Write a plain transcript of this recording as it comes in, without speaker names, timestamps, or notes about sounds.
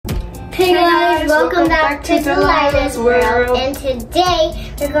Hey guys, welcome back to Delilah's World, and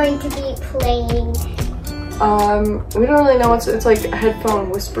today we're going to be playing we don't really know what's it's like a headphone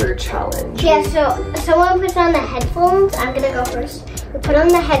whisper challenge. Yeah, so someone puts on the headphones. I'm gonna go first. We put on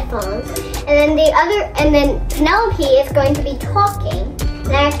the headphones, and then Penelope is going to be talking,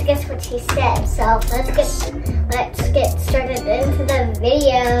 and I have to guess what she said. So let's get started into the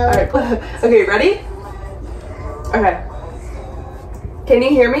video. Alright, okay, ready? Okay. Can you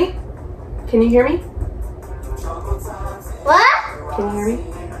hear me? Can you hear me? What? Can you hear me?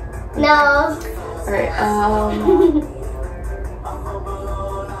 No. Alright,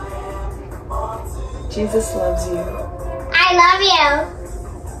 Jesus loves you. I love you.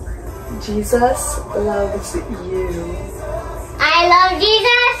 Jesus loves you. I love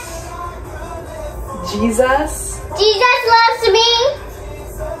Jesus. Jesus. Jesus loves me.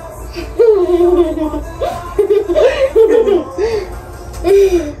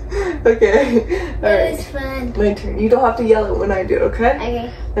 Okay. Alright. It was fun. My turn. You don't have to yell it when I do, okay?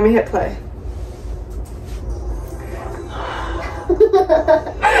 Okay. Let me hit play.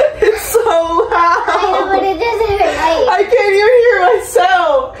 It's so loud. I know, but it doesn't hurt. I can't even hear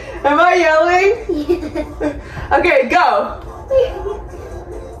myself. Am I yelling? Yeah. Okay, go.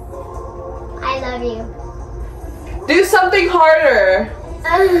 I love you. Do something harder.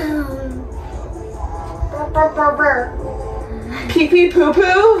 Pee pee poo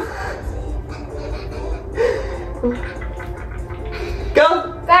poo. Go.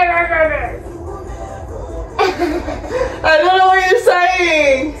 I don't know what you're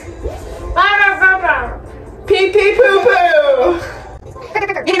saying. Pee pee poo poo. Pee pee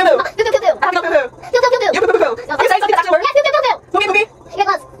poo poo. You poo poo poo. Okay, say something after word. Poopy poopy. Get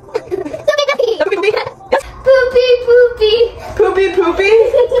close. Poopy poopy. Yes. Poopy poopy. Poopy poopy.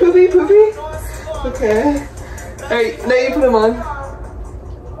 Poopy poopy. Okay. Alright, now you put them on.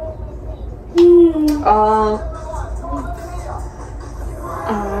 I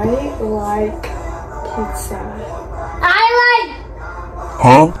like pizza.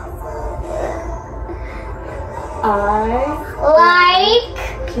 Huh? I like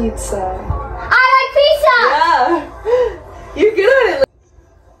pizza. I like pizza. Yeah. You're good at it.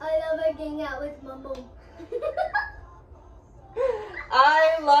 I love hanging out with my mom.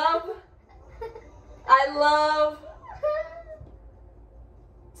 I love.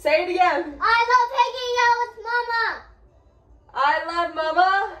 Say it again. I love hanging out with mama. I love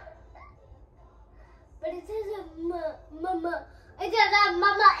mama. But it says mama. It doesn't have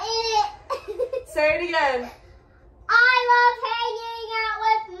mama in it. Say it again. I love hanging out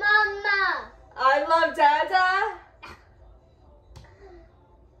with mama. I love dada.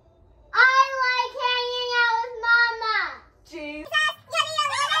 I like hanging out with mama. Jesus.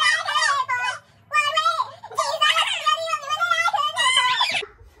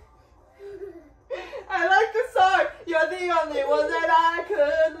 I like the song. You're the only one that I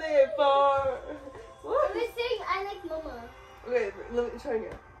could live for. I'm gonna sing I like mama. Okay, let me try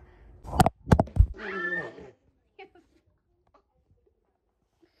again.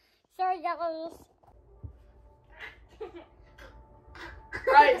 Sorry guys.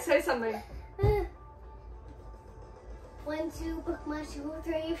 Alright, say something. 1, 2, bookmark 2,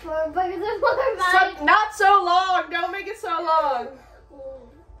 3, 4, bookmark 4, 5. Not so long. Don't make it so long.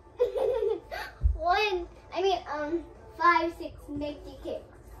 5, 6, Nike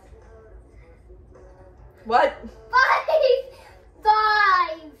kicks. What? 5,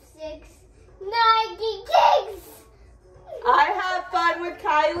 6, Nike kicks. I have fun with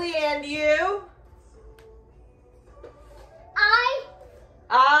Kylie and you.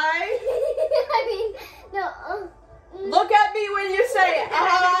 I mean, no. Look at me when you say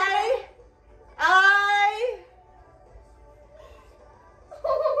I.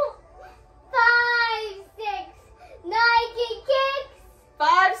 5, 6, Nike kicks.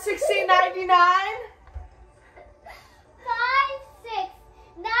 5, 16, 99. 5, 6,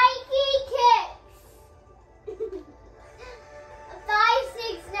 Nike kicks. 5,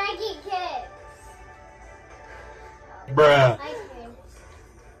 6, Nike kicks. Bruh. Ice cream.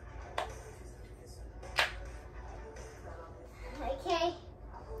 Okay.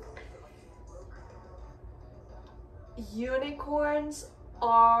 Unicorns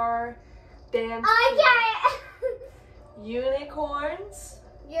are dancing. I get it. Unicorns.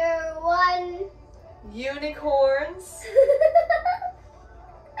 You're one. Unicorns.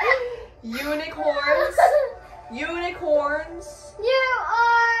 Unicorns. Unicorns. You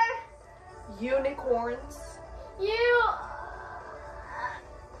are. Unicorns. You.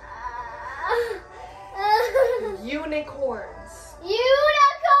 Unicorns. Unicorns.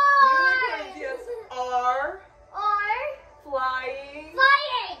 Unicorns, yes, are Are flying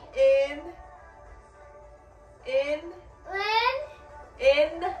flying in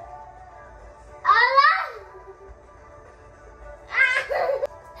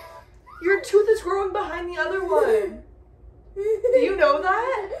know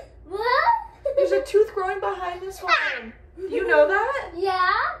that? What? There's a tooth growing behind this one. Do you know that?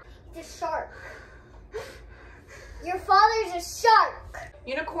 Yeah. It's a shark. Your father's a shark.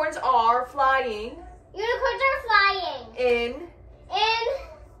 Unicorns are flying. Unicorns are flying.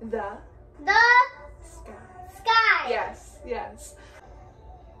 In the sky. Yes, yes.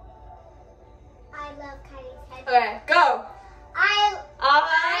 I love Kylie's headphones. Okay, go. I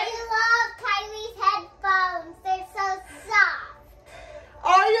love Kylie's headphones. They're so soft.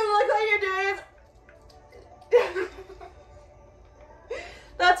 Oh, you look like you're doing.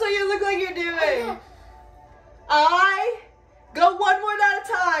 That's what you look like you're doing. Go one more at a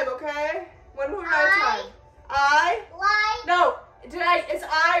time, okay? One more at a time. No, it's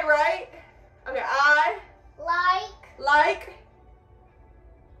I, right? Okay, I like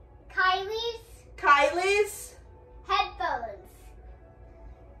Kylie's headphones.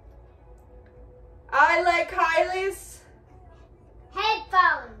 I like Kylie's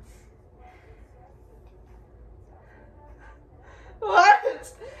Headphones.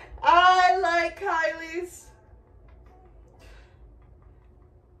 What? I like Kylie's.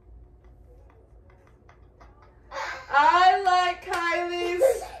 I like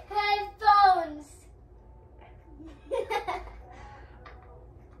Kylie's Headphones.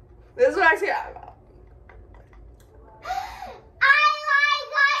 This is what I see. I like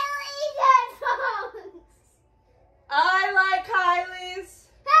Kylie's headphones. I like Kylie's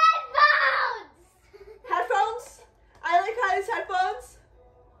Headphones. headphones. I like Kylie's headphones.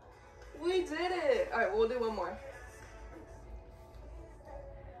 We did it. All right, we'll do one more.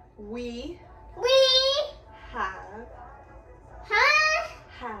 We have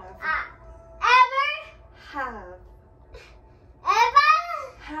ever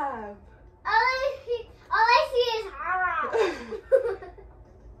all I see is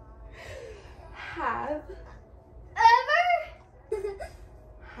have ever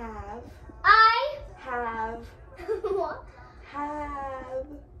I have what?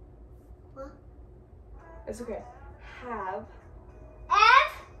 It's okay. Have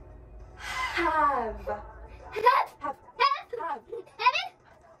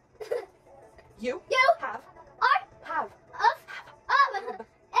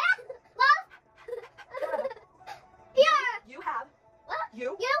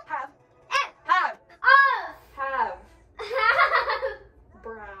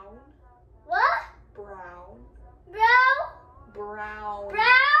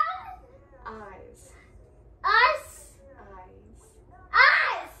you have brown eyes.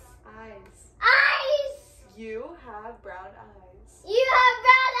 You have brown eyes. You have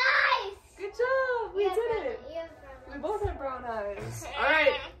brown eyes. Good job. We You have did brown- it. you have brown We both have brown eyes. All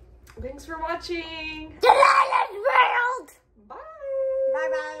right. Thanks for watching. eyes.